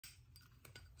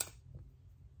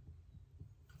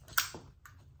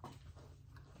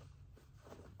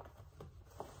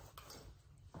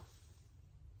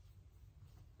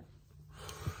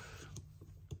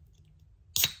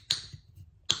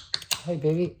Hi,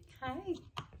 baby. Hi.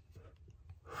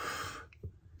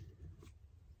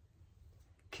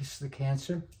 Kiss the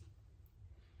cancer.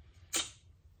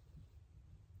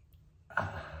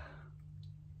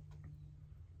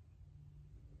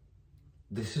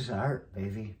 This is art,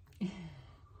 baby. Here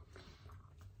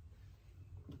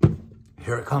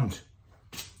it comes.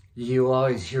 You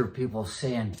always hear people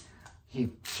saying, he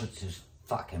puts his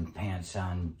fucking pants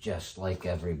on just like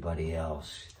everybody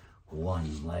else,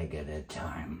 one leg at a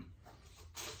time.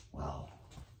 Well,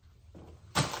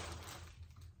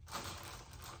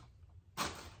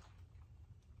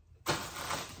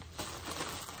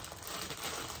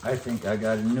 I think I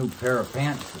got a new pair of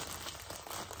pants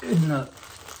in the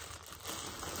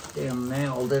damn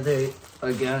mail today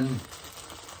again.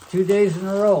 2 days in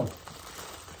a row.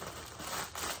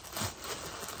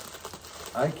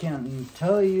 I can't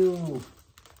tell you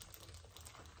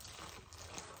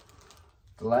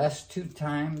the last 2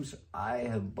 times I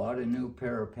have bought a new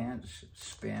pair of pants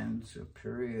spans a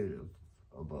period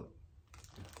of about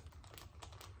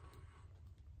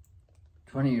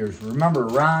 20 years. Remember,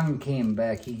 Ron came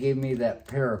back. He gave me that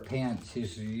pair of pants. He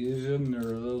said, use them. They're a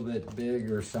little bit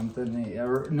big or something. He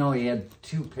had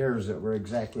 2 pairs that were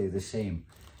exactly the same.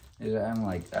 I'm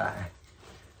like,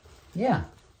 yeah.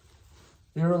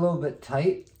 They were a little bit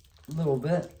tight, a little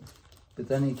bit. But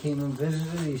then he came and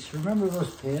visited. He said, remember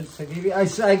those pants I gave you? I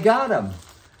said, I got them.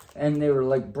 And they were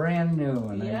like brand new.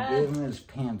 And I gave him his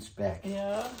pants back.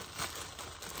 Yeah.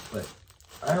 But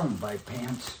I don't buy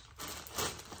pants.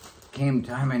 Came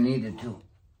time I needed to.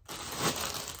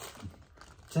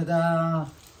 Ta-da!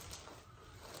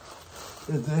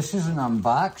 This is an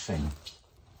unboxing.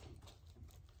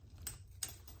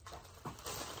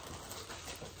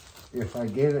 If I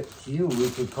gave it to you, we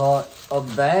could call it a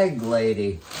bag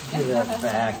lady. Give that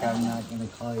back. I'm not going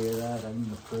to call you that. I'm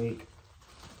the freak.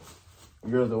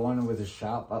 You're the one with the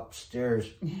shop upstairs.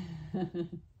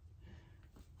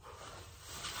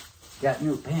 Got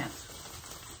new pants.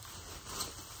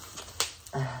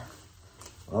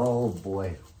 Oh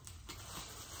boy.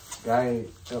 Guy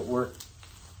at work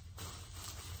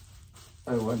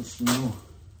I once knew,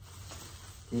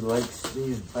 he likes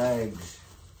these bags.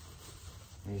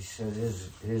 He said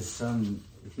his son,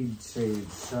 he'd say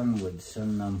his son would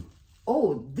send them.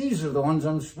 Oh, these are the ones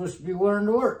I'm supposed to be wearing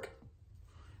to work.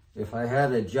 If I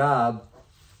had a job.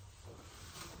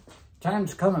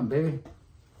 Time's coming, baby.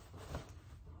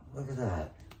 Look at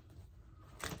that.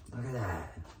 Look at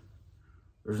that.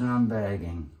 There's an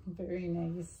unbagging. Very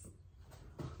nice.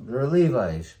 They're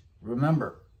Levi's.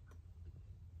 Remember.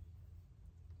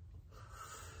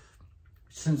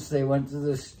 Since they went to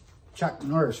this Chuck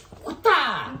Norris.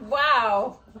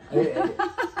 Wow. I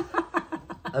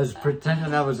was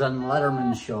pretending I was on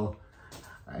Letterman's show.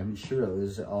 I'm sure it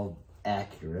was all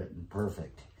accurate and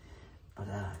perfect. But,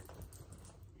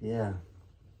 yeah.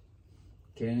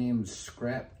 Can't even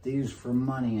scrap these for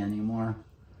money anymore.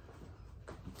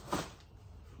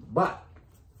 But,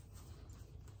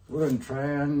 we're going to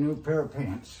try on a new pair of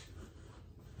pants.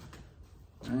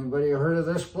 Anybody heard of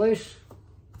this place?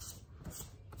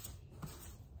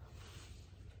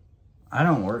 I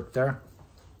don't work there.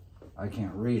 I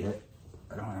can't read it.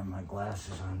 I don't have my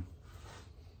glasses on.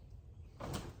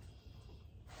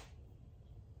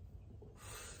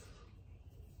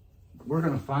 We're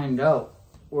going to find out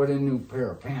what a new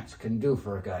pair of pants can do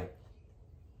for a guy.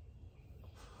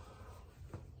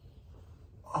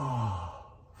 Oh,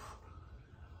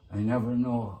 I never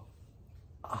know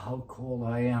how cold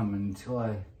I am until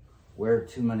I wear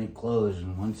too many clothes,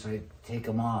 and once I take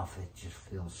them off, it just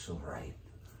feels so right.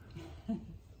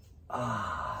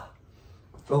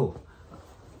 Oh,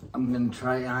 I'm gonna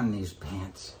try on these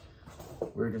pants.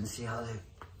 We're gonna see how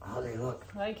they look.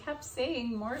 Well, I kept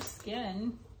saying more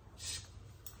skin,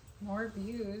 more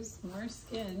views, more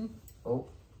skin. Oh.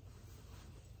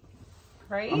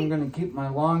 Right? I'm gonna keep my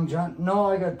long john. No,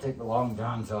 I gotta take the long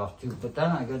johns off too. But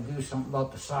then I gotta do something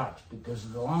about the socks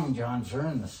because the long johns are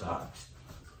in the socks.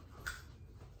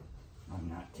 I'm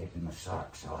not taking the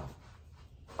socks off.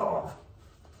 Oh,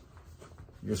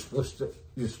 you're supposed to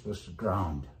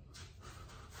ground.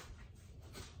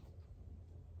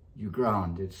 You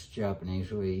ground. It's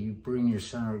Japanese way. You bring your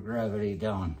center of gravity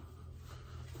down.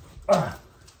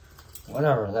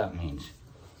 Whatever that means.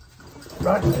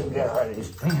 Right, get out of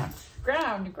these pants.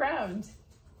 Ground. Ground.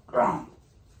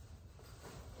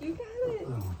 You got it.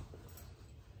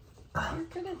 You're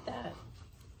good at that.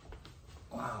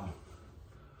 Wow.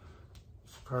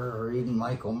 It's part of reading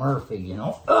Michael Murphy, you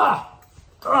know.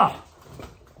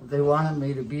 They wanted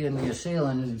me to be in the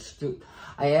Assailant Institute.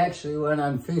 I actually went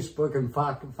on Facebook and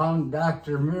found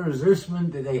Doctor Mira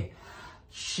Zusman today.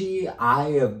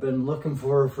 I have been looking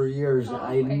for her for years. Oh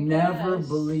I never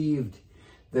believed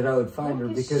that I would find her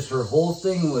because her whole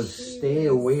thing was stay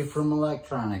away from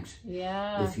electronics.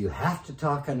 Yeah. If you have to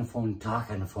talk on the phone,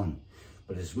 talk on the phone.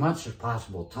 But as much as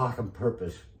possible, talk in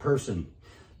person,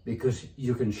 because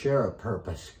you can share a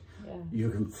purpose. Yeah. You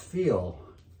can feel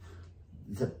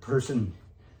the person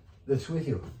that's with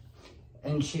you.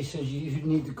 And she says, you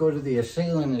need to go to the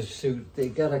Assailant Institute. They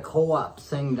got a co-op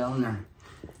thing down there.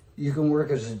 You can work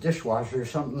as a dishwasher or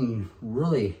something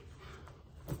really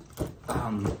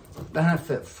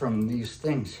benefit from these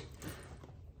things.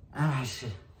 And I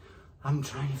said, I'm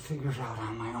trying to figure it out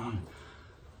on my own.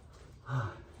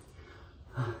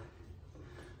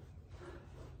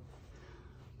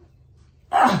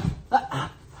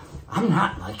 I'm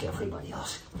not like everybody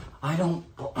else. I don't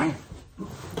put my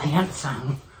pants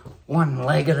on one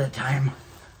leg at a time.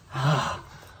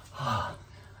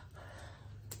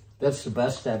 That's the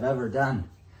best I've ever done.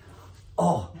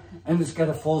 Oh, and it's got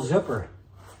a full zipper.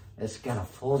 It's got a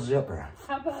full zipper.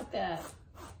 How about that?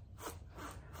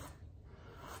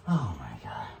 Oh my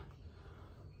God.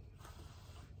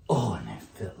 Oh, and they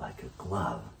fit like a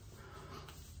glove.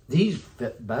 These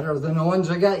fit better than the ones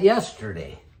I got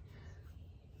yesterday.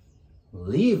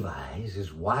 Levi's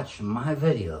is watching my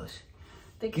videos.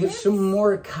 Get some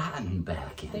more cotton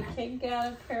back in The it. kid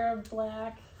got a pair of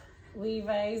black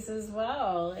Levi's as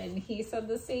well, and he said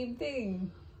the same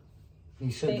thing. He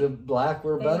said the black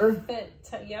were better?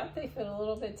 Yep, they fit a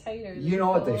little bit tighter. You know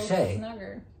what they say?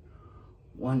 Snugger.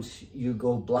 Once you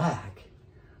go black,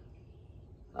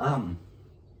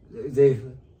 they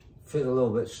fit a little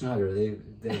bit snugger.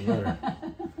 They're better.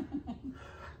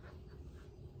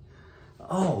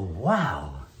 Oh,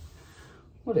 wow.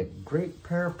 What a great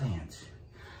pair of pants.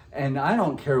 And I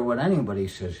don't care what anybody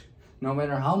says. No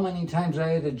matter how many times I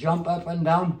had to jump up and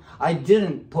down, I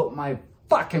didn't put my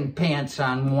fucking pants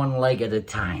on one leg at a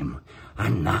time.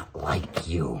 I'm not like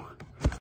you.